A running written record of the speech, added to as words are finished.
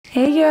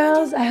Hey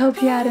girls, I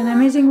hope you had an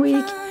amazing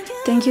week.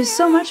 Thank you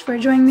so much for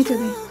joining me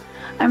today.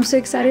 I'm so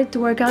excited to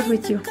work out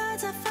with you.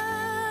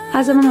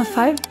 As a mom of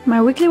 5,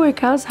 my weekly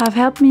workouts have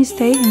helped me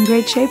stay in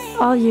great shape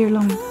all year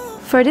long.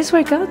 For this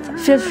workout,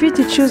 feel free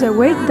to choose a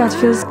weight that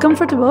feels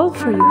comfortable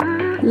for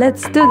you.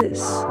 Let's do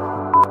this!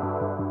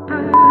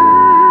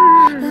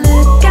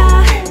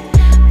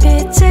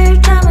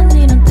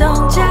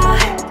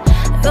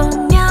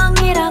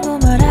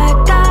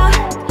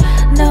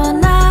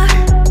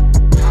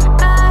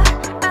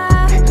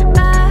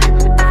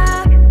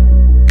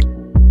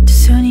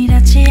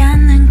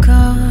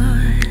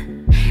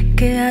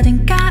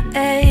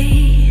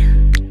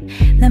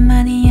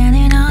 나만이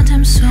아닌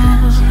어둠 속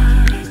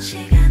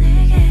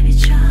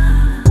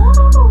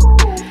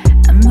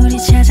아무리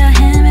찾아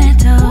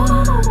헤매도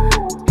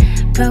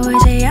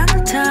보이지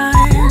않던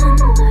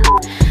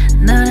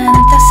너라는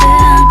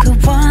따스한 그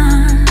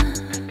one.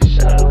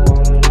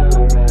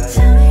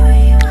 Tell me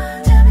where you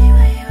are, tell me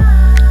where you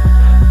are.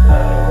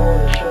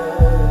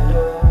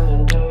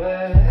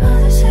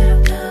 어느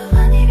새로부터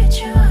많이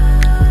비추어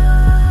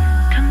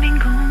텅 빈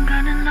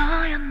공간은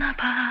너였나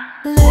봐.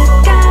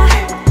 Look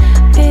at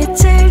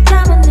빛을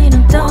담은 네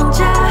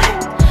눈동자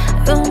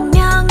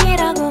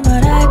운명이라고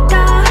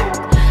말할까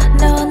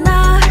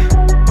너나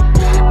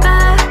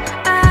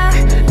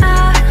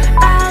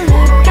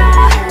look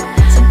at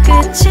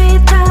손끝이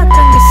닿았던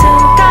그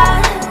순간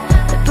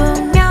더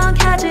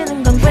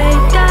분명해지는 건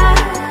왜일까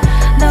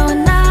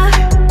너나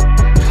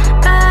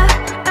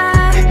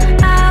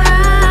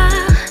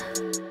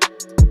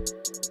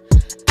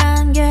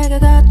안개가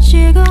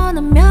걷히고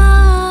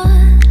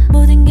나면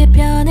모든 게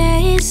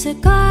변해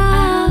있을까.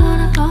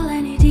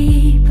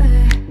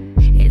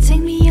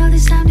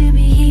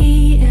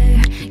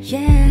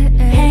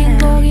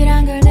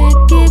 행복이란 걸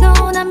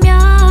느끼고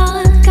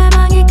나면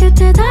가망이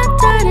끝에 다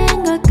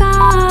다른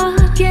걸까.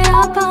 Get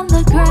up on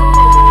the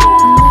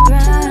ground.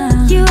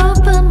 You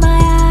open my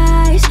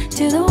eyes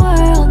to the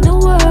world, the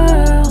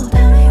world.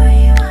 Tell me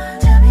where you are,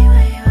 tell me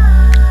where you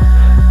are.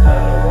 I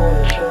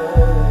wanna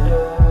show you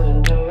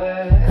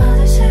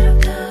어느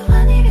새로부터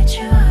많이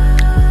비추어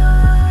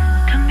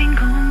텅 빈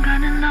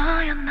공간은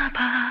너였나 봐.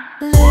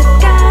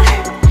 Look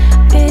at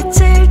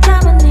빛을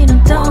담은 네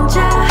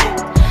눈동자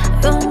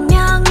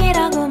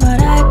운명이라고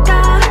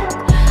말할까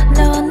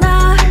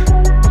너나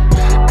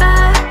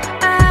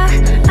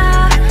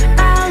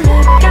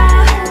look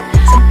at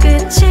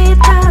손끝이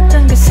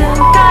닿았던 그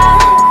순간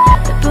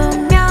더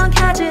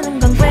분명해지는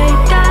건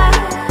왜일까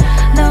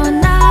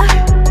너나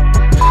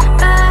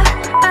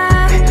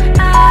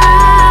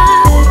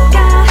look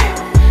at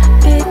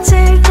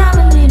빛을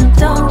담은 네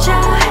눈동자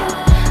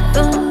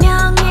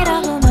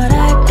운명이라고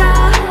말할까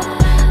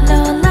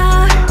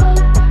너나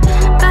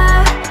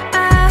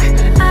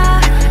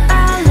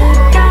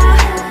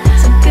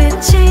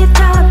손끝이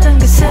닿았던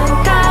그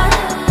순간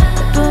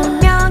더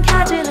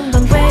분명해지는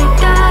건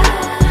왜일까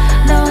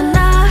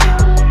너나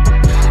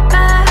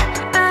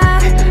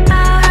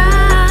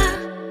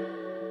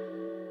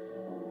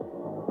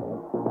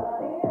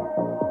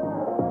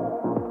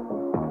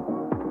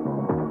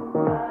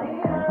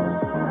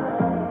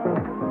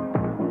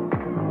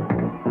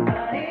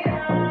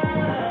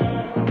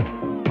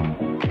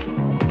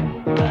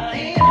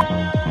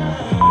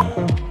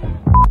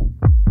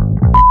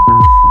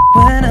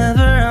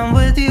Whenever I'm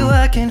with you,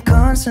 I can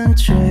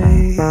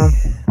concentrate.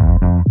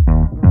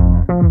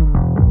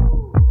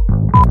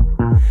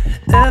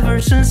 Ever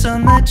since I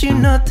met you,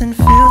 nothing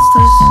feels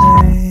the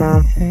same.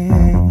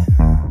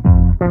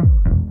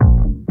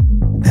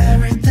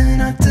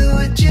 Everything I do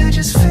with you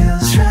just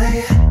feels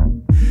right.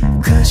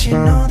 Cause you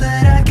know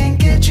that I can't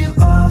get you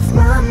off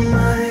my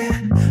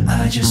mind.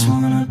 I just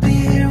wanna be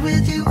here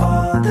with you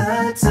all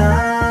the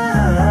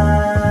time.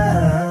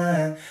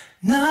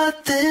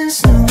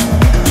 Nothing's new.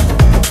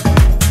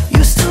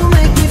 You still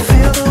make me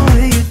feel the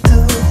way you do.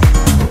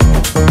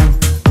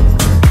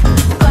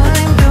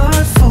 I'm your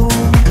fool.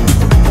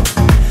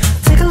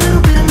 Take a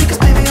little bit of me, cause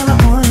baby all I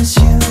want is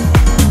you.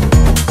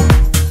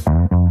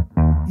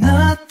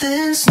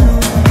 Nothing's new.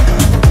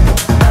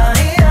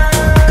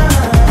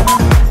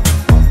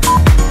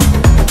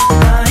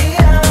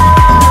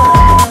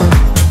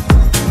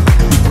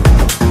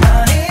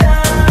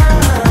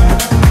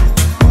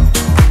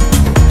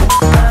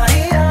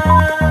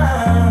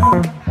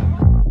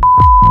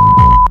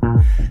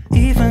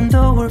 Even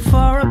though we're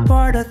far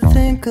apart, I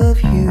think of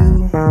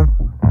you.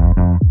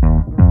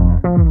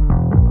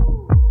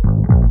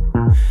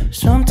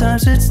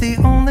 Sometimes it's the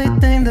only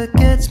thing that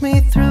gets me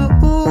through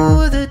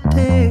the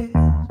day.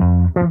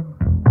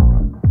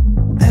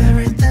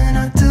 Everything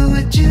I do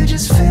with you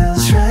just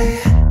feels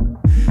right.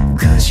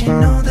 Cause you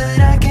know that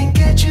I can't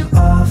get you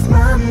off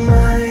my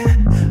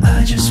mind.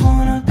 I just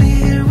wanna be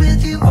here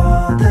with you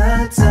all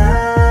the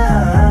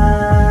time.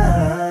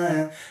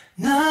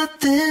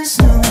 Nothing's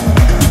new.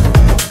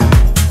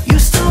 You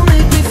still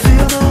make me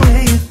feel the way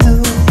you do.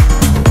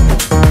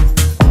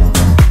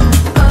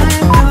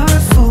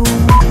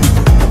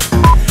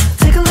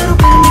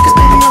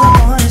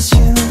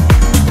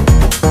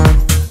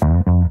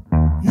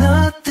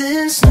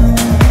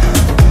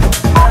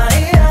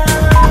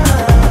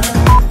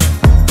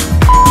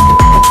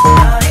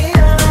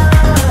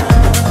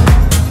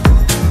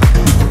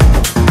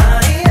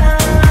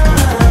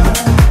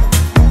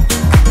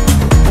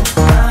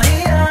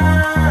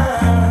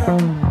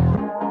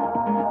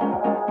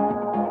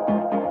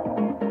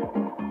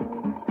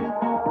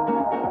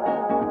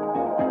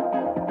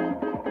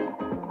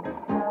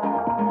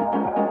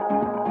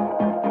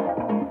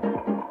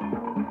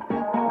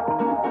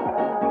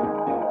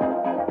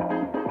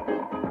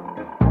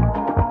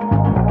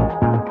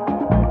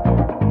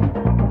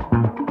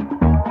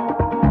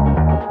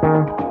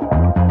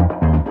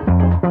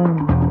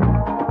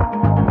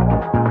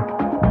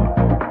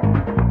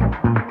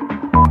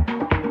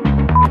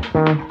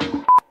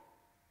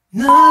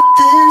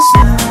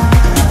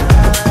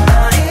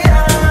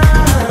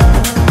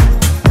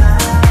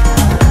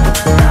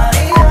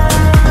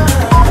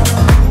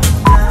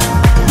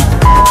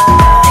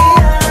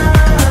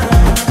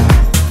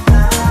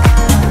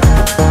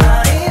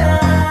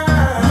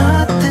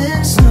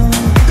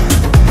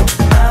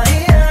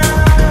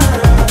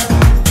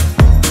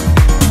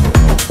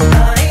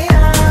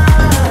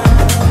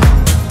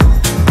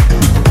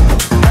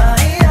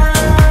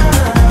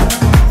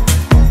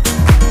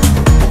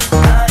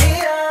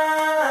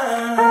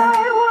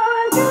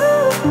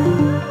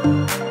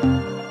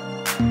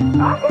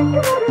 I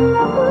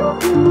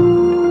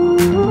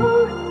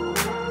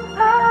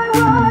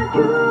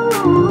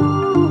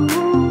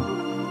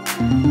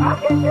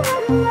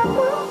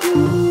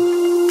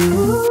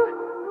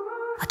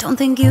don't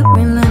think you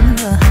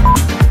remember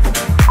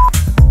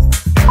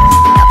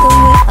not the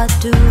way I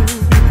do.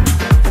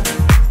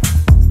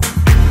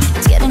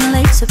 It's getting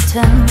late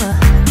September,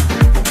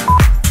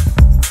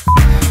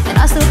 and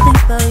I still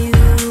think about you.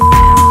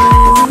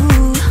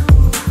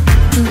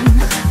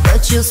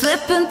 But you're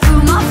slipping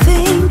through my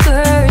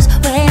fingers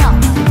when all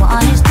I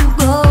want is to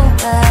go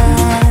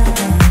back.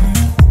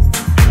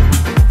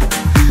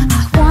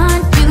 I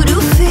want you to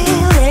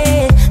feel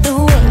it the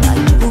way I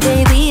do,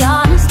 baby.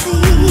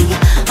 Honestly,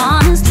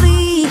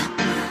 honestly,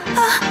 I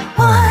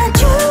want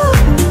you.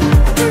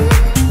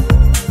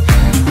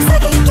 'Cause I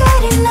can't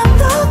get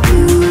enough of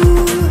you.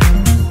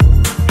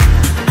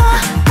 I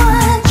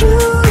want you.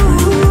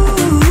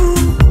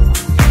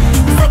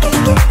 'Cause I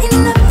can't get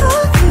enough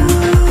of you.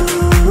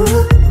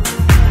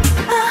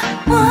 I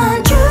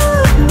want you,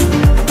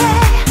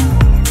 yeah.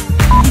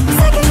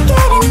 'Cause I can't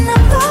get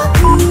enough of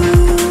you.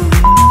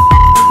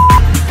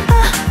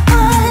 I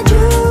want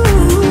you.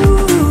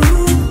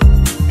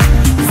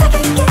 'Cause I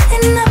can't get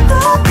enough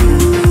of you.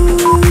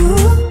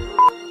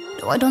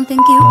 No, I don't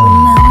think you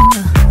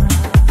remember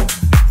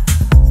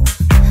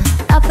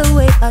not the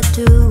way I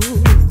do.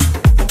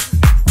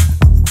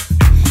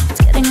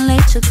 It's getting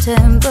late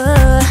September,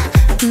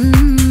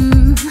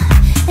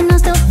 and I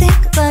still think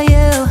about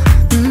you.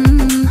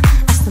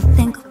 I still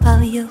think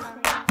about you.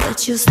 But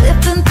you're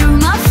slipping through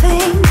my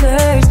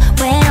fingers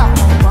when all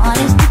I want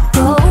is to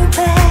go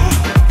back.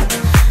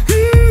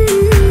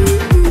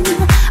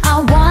 I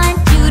want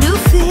you to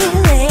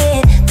feel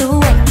it the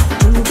way I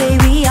do,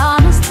 baby.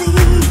 Honestly,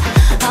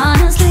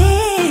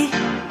 honestly,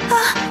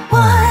 I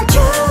want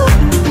you.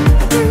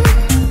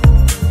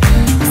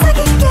 'Cause I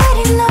can't get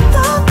enough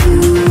of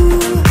you.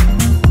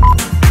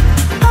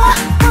 I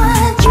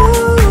want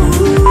you.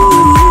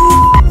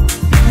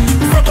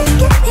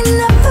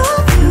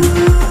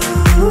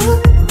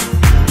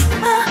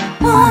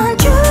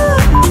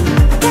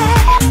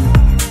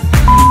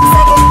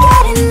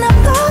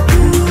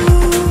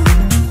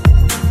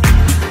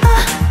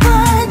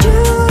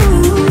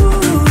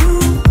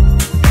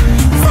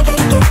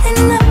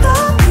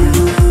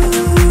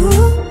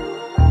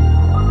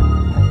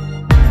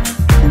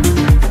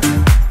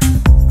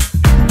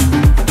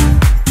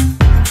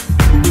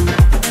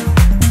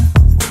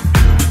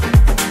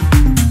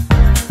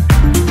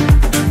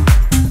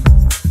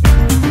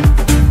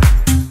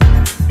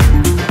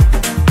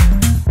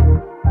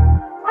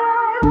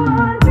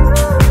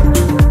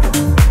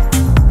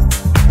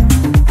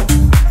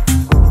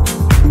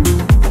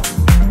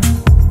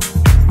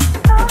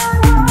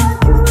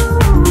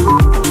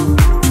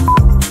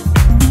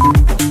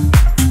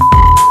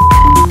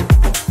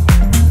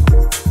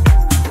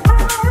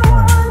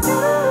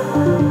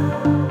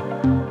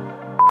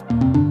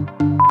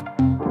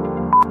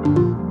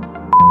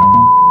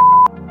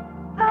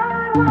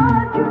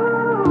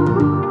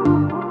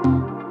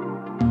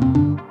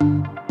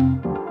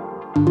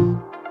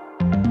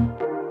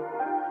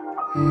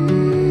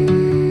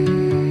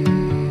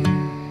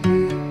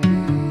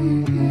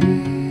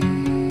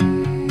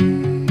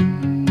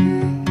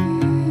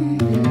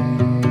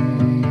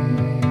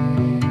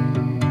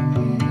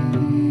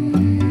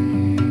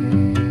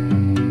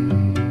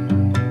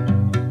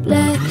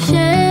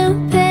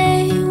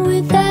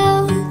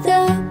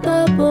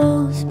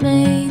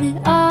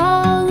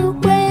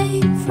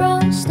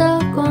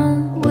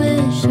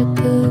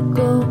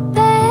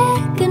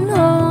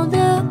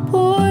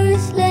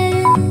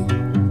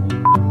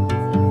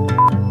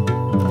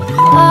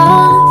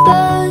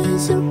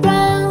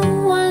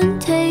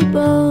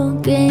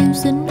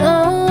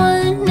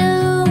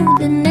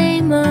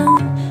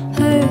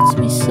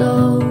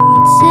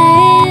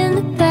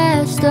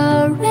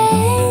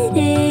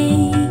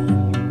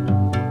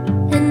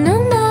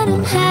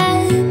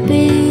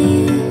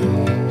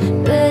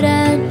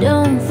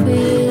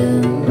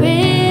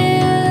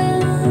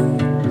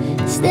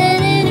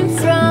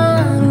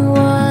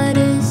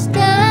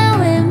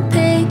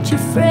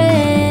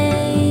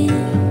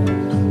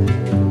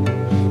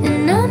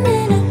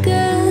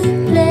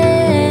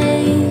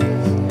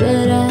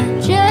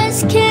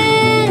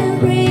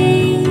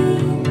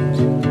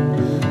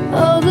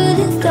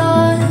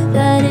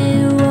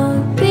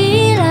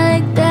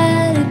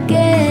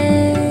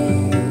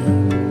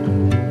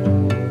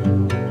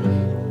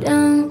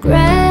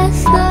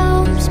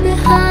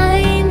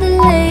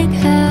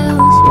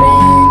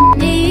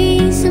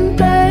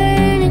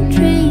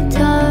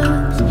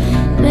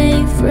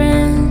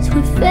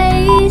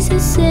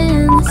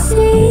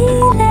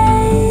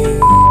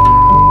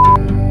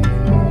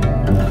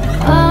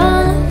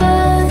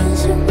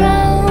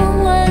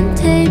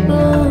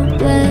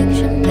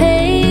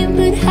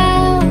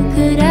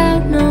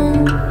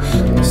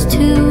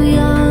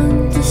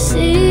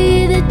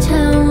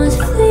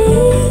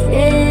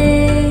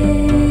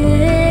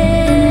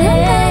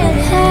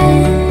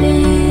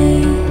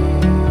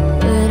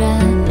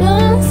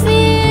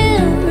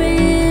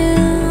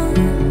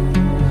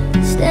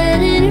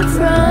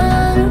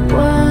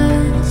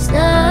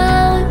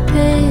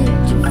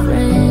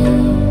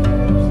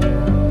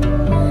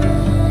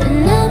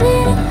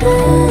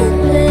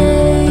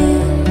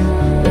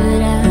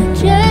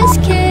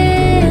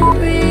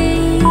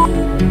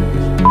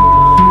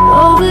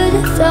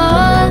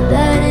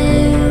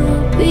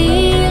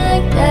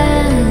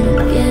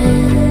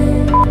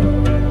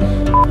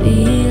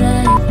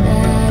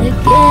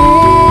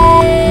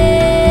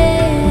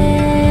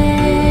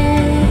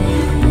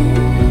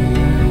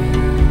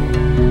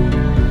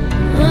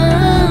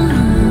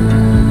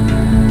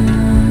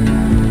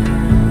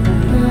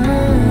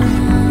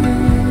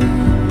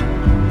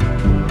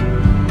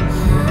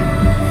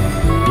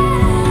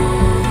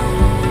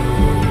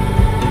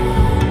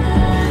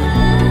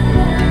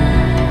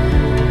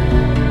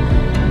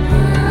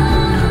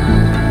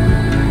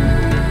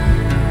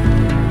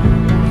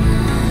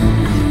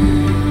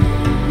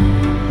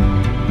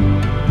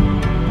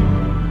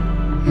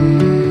 I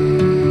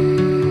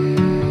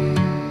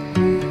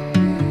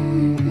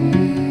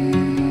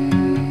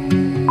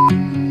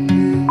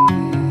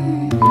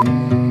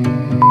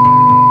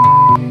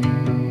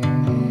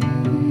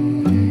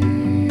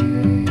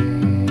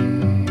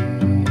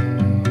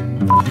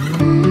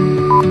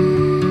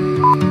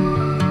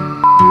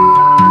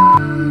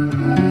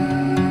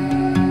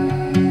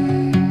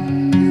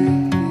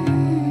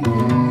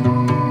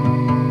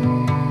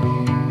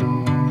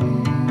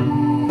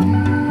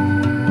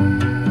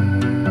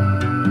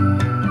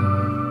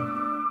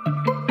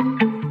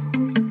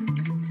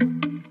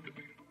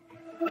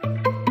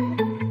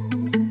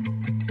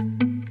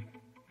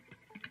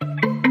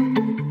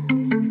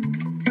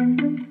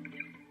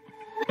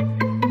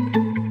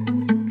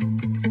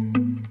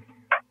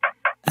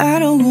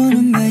don't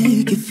wanna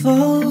make it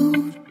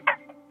fold.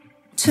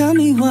 Tell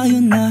me why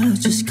you're not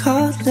just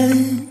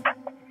calling.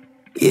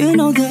 You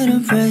know that I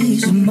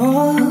raise them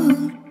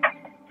all.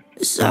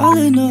 It's all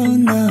in or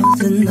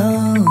nothing,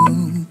 no.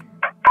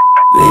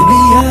 Baby,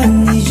 I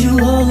need you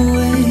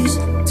always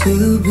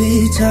to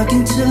be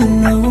talking to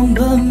no one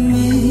but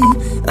me.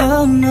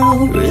 Oh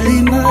no,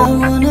 really my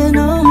one and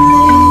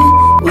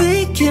only.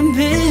 We can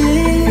be.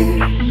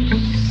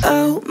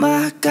 Oh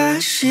my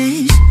gosh,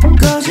 she's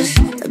gorgeous,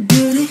 a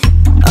beauty,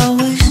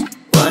 always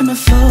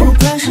wonderful,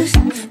 precious.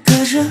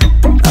 'Cause you're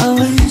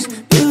always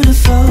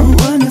beautiful,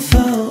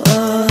 wonderful,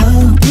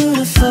 oh,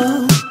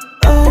 beautiful.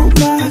 Oh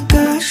my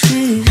gosh,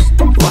 she's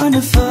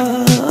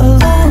wonderful.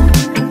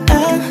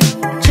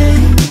 OMG,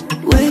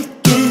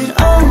 wicked,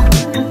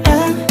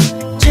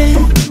 OMG,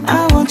 I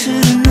want you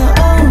to know.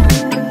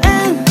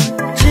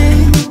 OMG,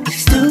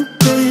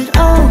 stupid,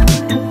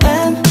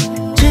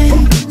 OMG,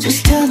 just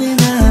tell me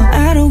now.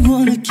 I don't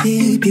wanna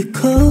keep you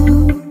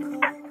cold.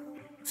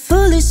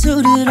 Fully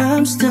suited,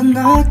 I'm still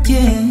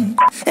knocking,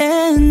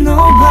 and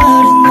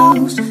nobody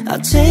knows. I'll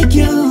take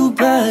you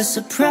by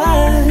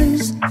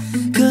surprise,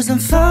 'cause I'm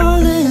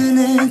falling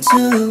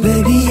into.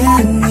 Baby, I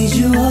need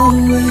you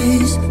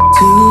always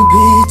to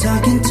be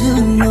talking to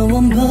no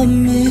one but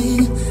me.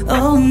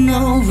 Oh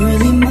no,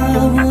 really my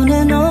one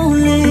and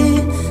only.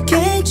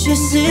 Can't you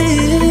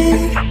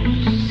see?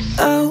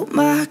 Oh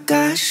my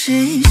gosh,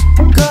 she's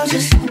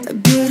gorgeous, a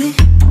beauty,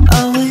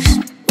 always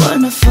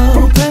wonderful,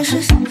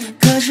 precious.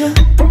 'Cause you're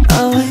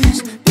always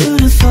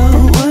beautiful,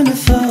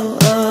 wonderful,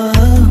 oh,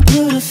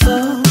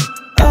 beautiful.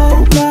 Oh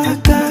my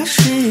gosh,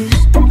 she's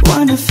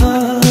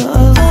wonderful.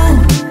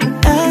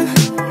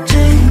 OMG,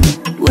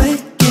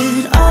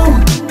 wicked,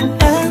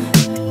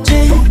 OMG,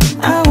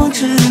 I want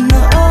you to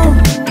know.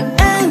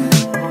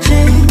 OMG,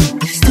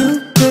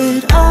 stupid,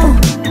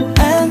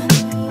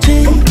 OMG,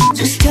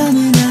 just tell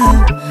me now.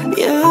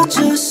 You're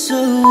just so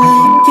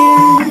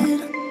wicked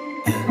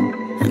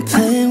and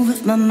playing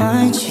with my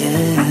mind,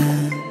 yeah.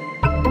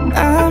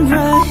 I'm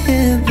right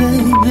here,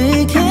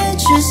 baby,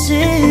 can't you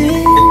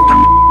see?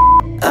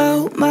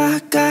 Oh my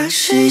gosh,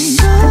 she's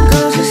so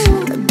gorgeous,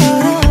 a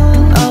beauty,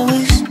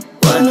 always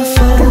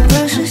wonderful,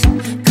 precious.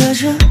 'Cause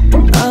you're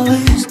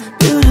always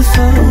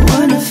beautiful,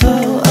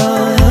 wonderful, oh,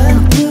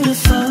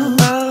 beautiful.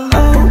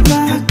 Oh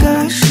my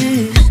gosh,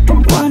 she's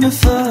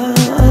wonderful.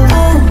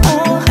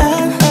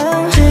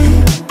 OMG,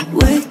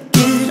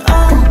 wicked,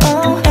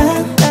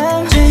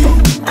 OMG,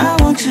 I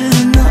want you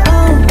to know.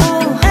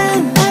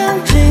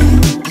 OMG,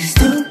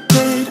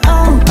 stupid,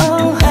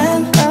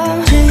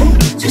 OMG,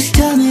 just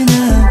tell me now.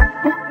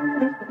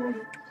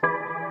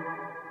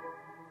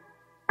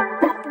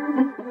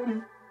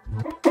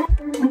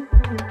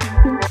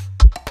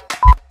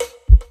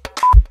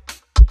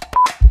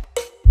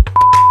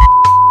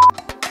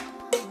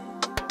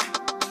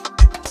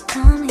 Ta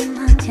min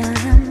hand,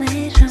 göra mig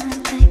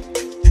runt dig.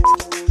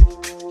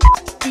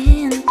 Det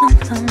är inte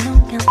för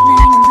långt längre.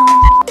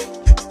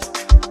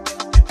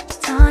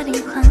 Ta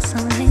din chans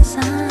och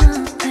visa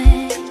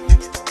dig.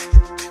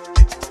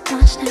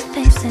 Watch their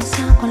faces,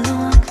 jag går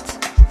lågt.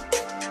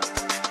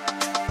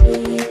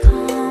 Vi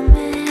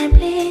kommer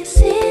bli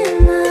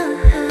sena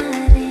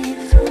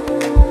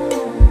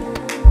härifrån.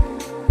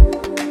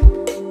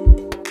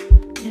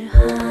 Du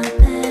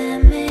hade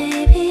mig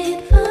vid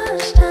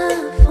första,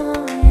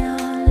 får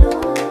jag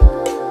lov.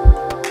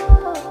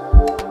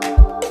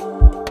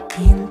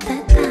 Inte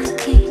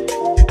tackig,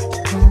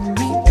 kom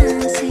inte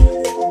dansig.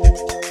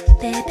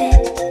 Baby,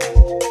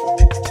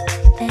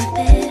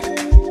 baby.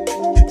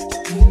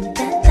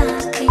 Inte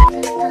tackig,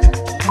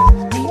 kom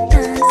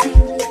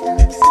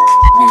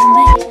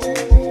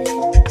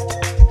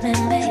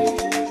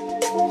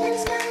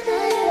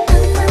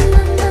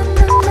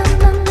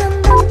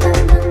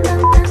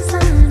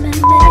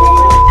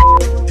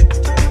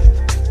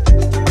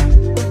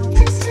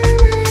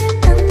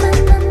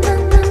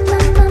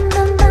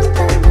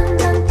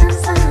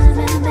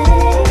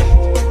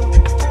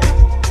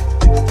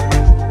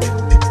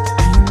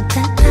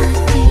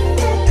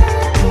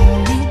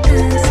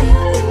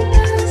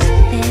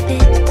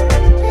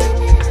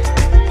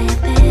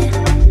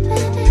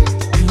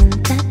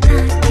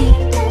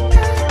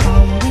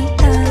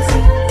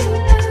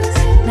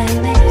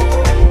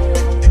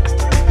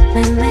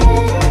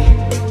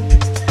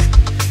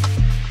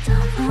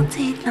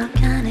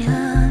sittklockan i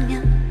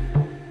ugnen.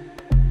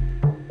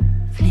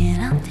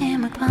 Flera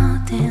timmar kvar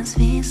tills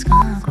vi ska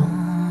gå.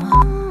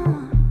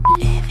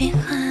 Är vi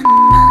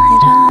stjärnorna i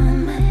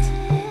rummet?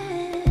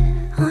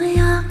 Och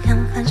jag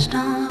kan förstå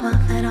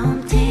varför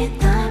de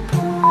tittar på.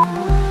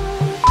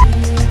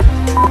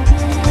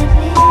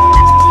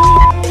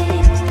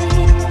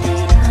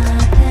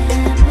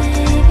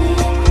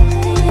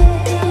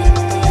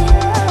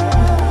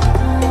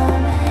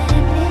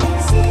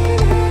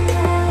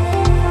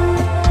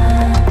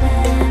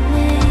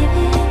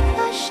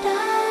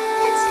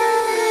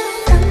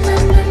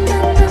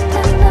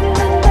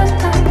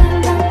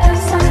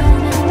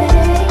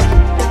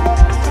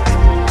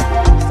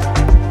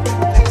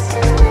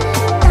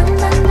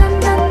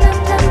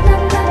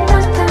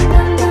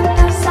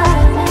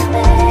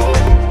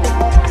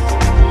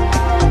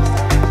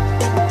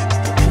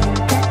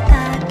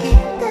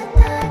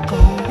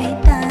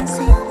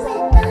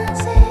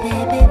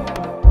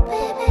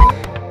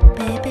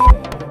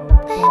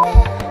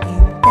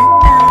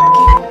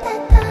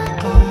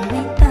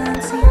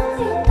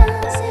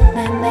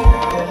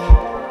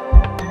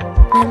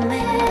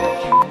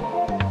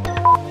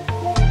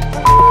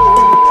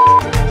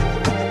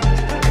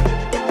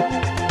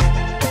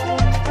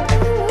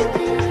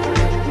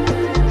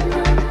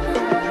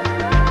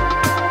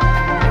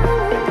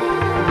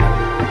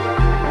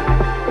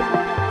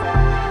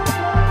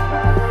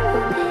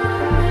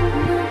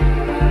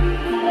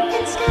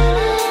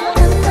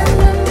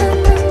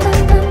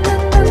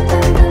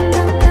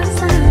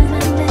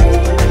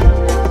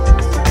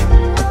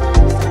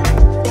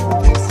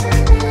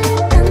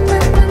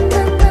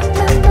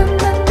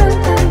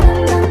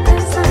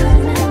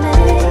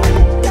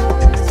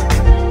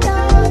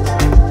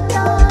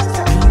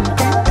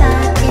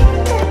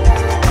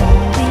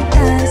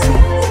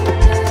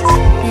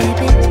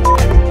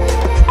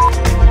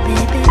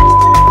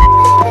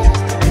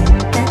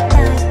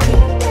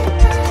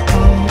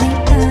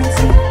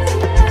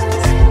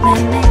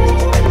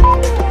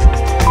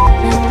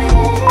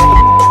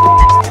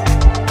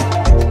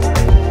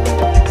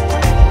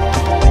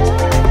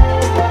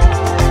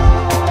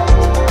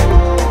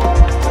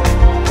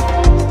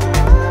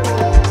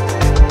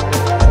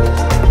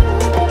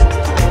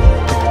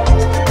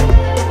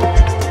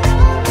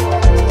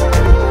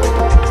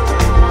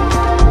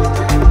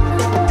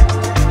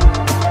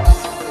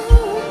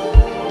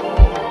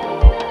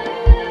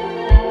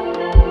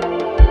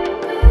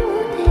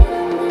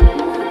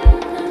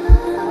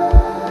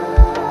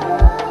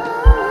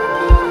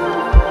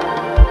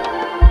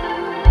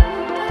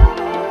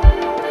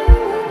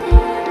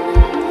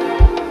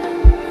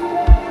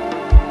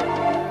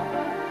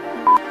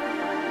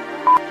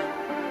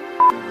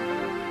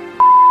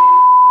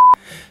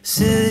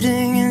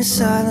 Sitting in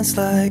silence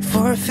like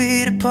 4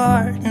 feet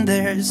apart, and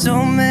there's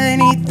so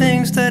many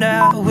things that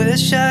I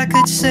wish I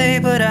could say,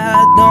 but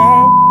I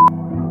don't.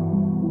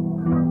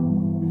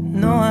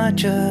 No, I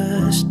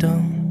just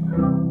don't.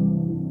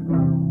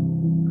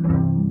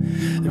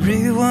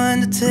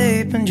 Rewind the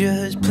tape and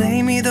just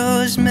play me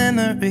those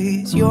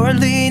memories. You're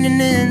leaning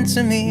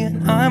into me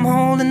and I'm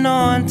holding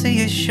on to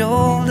your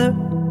shoulder.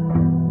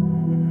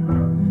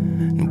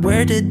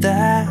 Where did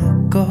that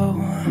go?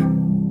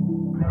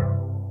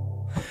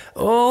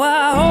 Oh,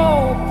 I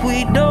hope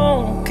we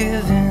don't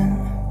give in.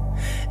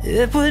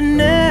 It would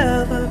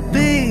never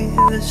be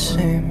the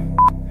same.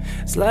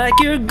 It's like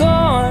you're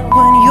gone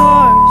when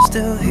you're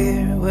still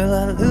here. Will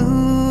I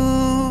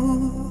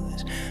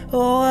lose?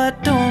 Oh, I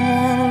don't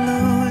wanna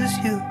lose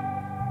you.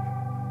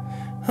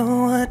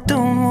 Oh, I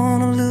don't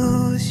wanna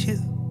lose you.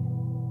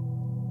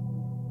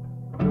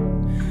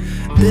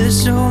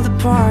 This old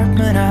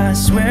apartment, I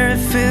swear it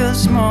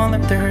feels smaller.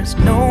 There's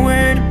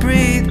nowhere to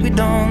breathe. We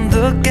don't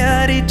look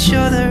at each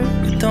other.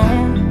 We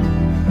don't.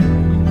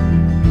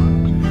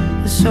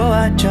 So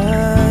I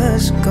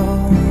just go.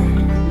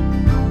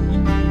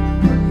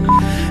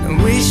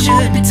 And we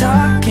should be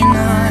talking,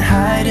 not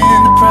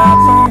hiding the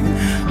problem.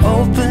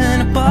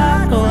 Open a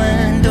bottle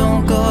and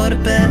don't go to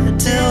bed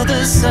till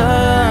the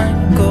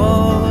sun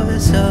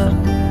goes up.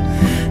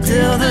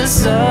 Till the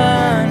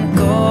sun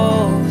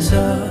goes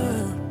up.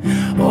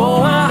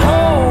 Oh, I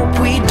hope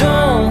we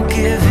don't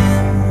give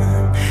in.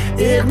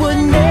 It would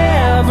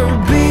never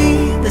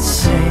be the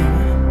same.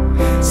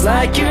 It's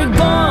like you're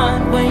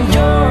gone when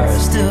you're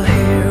still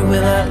here.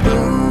 Will I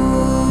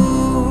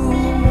lose?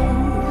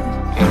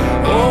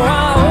 Oh,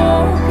 I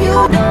hope you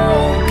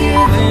don't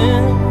give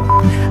in.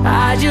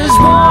 I just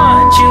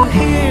want you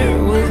here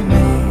with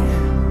me.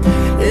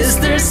 Is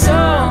there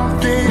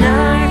something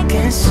I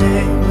can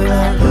say? Will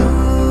I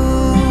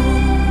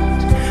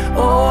lose?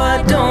 Oh,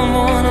 I don't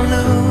wanna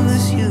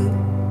lose you.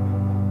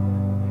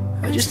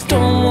 I just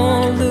don't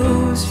wanna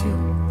lose you.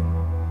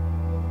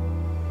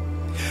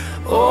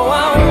 Oh,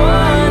 I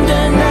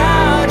wonder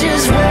now,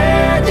 just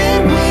where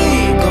did we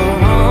go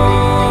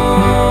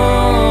wrong?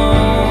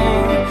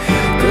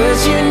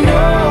 'Cause you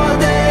know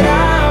that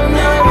I'm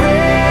not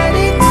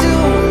ready to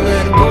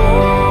let go.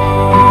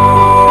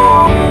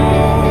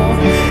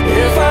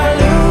 If I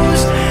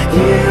lose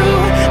you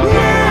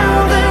now,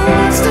 then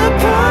what's the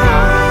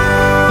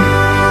point?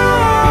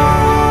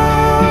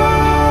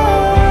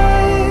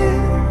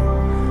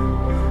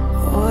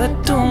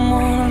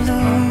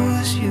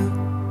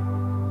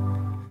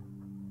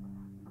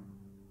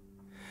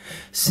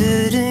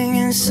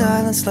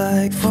 It's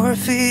like 4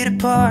 feet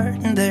apart,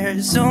 and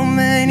there's so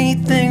many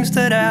things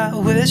that I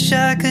wish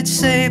I could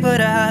say, but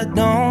I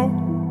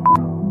don't.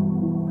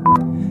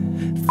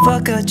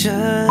 Fuck, I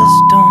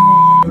just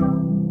don't.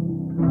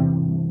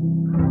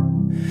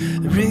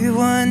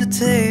 Rewind the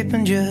tape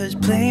and just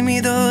play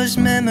me those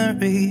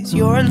memories.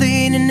 You're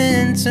leaning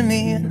into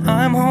me and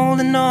I'm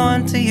holding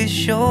on to your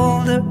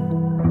shoulder.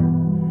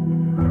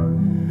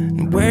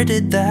 Where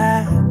did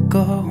that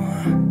go?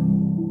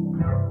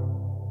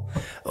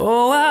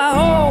 Oh, I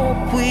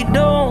hope we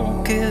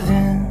don't give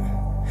in.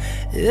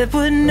 It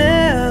would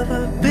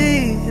never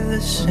be the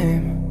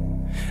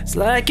same. It's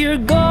like you're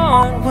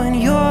gone when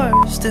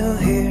you're still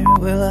here.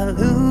 Will I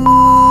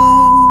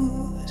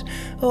lose?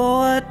 Oh,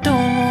 I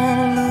don't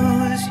wanna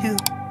lose you.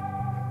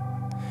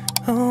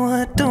 Oh,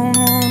 I don't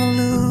wanna